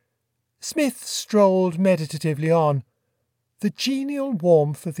Smith strolled meditatively on. The genial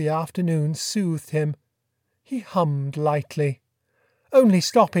warmth of the afternoon soothed him. He hummed lightly, only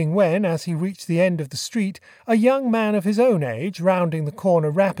stopping when, as he reached the end of the street, a young man of his own age, rounding the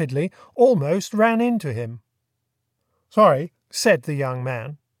corner rapidly, almost ran into him. "Sorry," said the young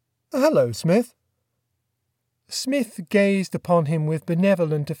man. "Hello, Smith." Smith gazed upon him with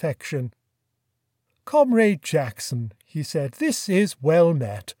benevolent affection. "Comrade Jackson," he said, "this is well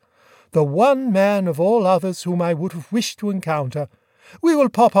met. The one man of all others whom I would have wished to encounter. We will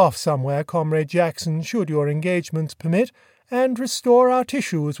pop off somewhere, Comrade Jackson, should your engagements permit, and restore our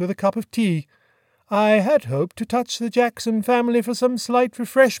tissues with a cup of tea. I had hoped to touch the Jackson family for some slight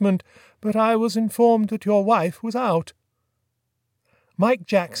refreshment, but I was informed that your wife was out." Mike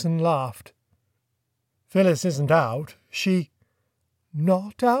Jackson laughed. "Phyllis isn't out. She—"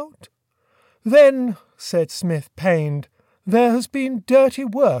 "Not out? Then," said Smith, pained, "there has been dirty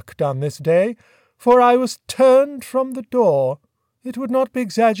work done this day, for I was turned from the door. It would not be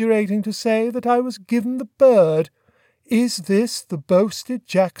exaggerating to say that I was given the bird. Is this the boasted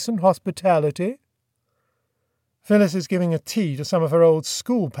Jackson hospitality?" "Phyllis is giving a tea to some of her old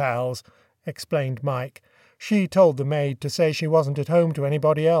school pals," explained Mike. "She told the maid to say she wasn't at home to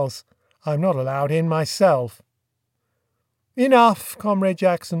anybody else. I'm not allowed in myself." "Enough, Comrade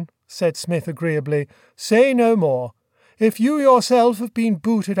Jackson," said Smith agreeably. "Say no more. If you yourself have been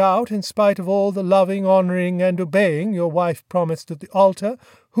booted out in spite of all the loving, honouring, and obeying your wife promised at the altar,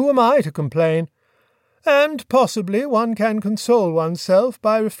 who am I to complain? And possibly one can console oneself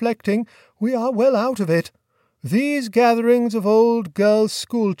by reflecting we are well out of it. These gatherings of old girls'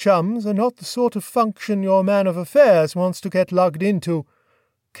 school chums are not the sort of function your man of affairs wants to get lugged into.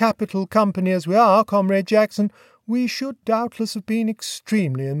 Capital company as we are, Comrade Jackson, we should doubtless have been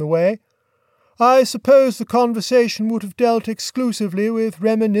extremely in the way. I suppose the conversation would have dealt exclusively with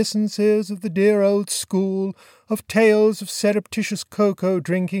reminiscences of the dear old school, of tales of surreptitious cocoa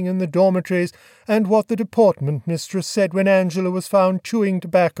drinking in the dormitories, and what the deportment mistress said when Angela was found chewing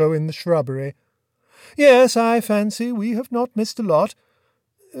tobacco in the shrubbery. Yes, I fancy we have not missed a lot.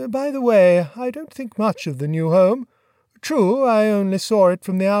 By the way, I don't think much of the new home. True, I only saw it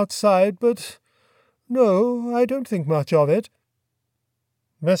from the outside, but no, I don't think much of it."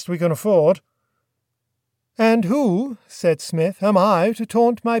 "Best we can afford." "And who," said Smith, "am I to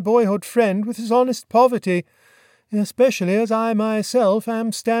taunt my boyhood friend with his honest poverty, especially as I myself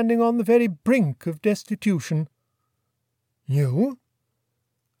am standing on the very brink of destitution?" "You?"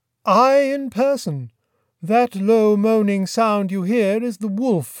 "I in person. That low moaning sound you hear is the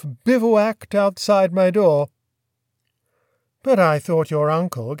wolf bivouacked outside my door." "But I thought your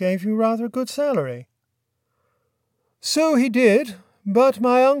uncle gave you rather a good salary." "So he did, but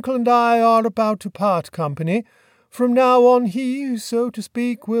my uncle and I are about to part company. From now on he, so to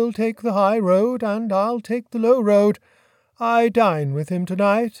speak, will take the high road, and I'll take the low road. I dine with him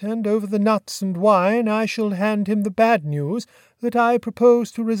tonight, and over the nuts and wine I shall hand him the bad news that I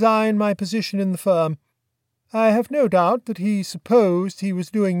propose to resign my position in the firm. I have no doubt that he supposed he was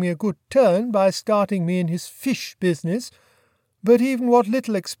doing me a good turn by starting me in his fish business, but even what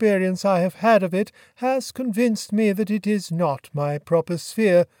little experience I have had of it has convinced me that it is not my proper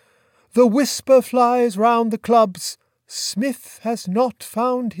sphere. The whisper flies round the clubs, Smith has not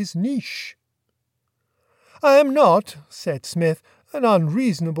found his niche." "I am not," said Smith, "an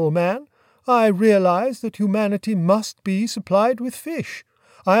unreasonable man. I realize that humanity must be supplied with fish.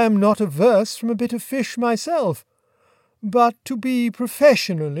 I am not averse from a bit of fish myself. But to be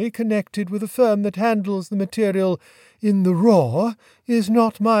professionally connected with a firm that handles the material in the raw is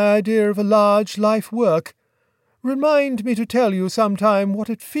not my idea of a large life work. Remind me to tell you sometime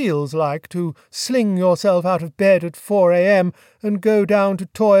what it feels like to sling yourself out of bed at 4 a.m. and go down to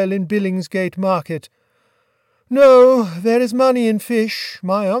toil in Billingsgate Market. No, there is money in fish.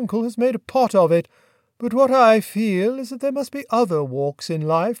 My uncle has made a pot of it. But what I feel is that there must be other walks in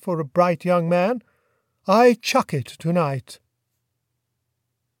life for a bright young man. I chuck it tonight."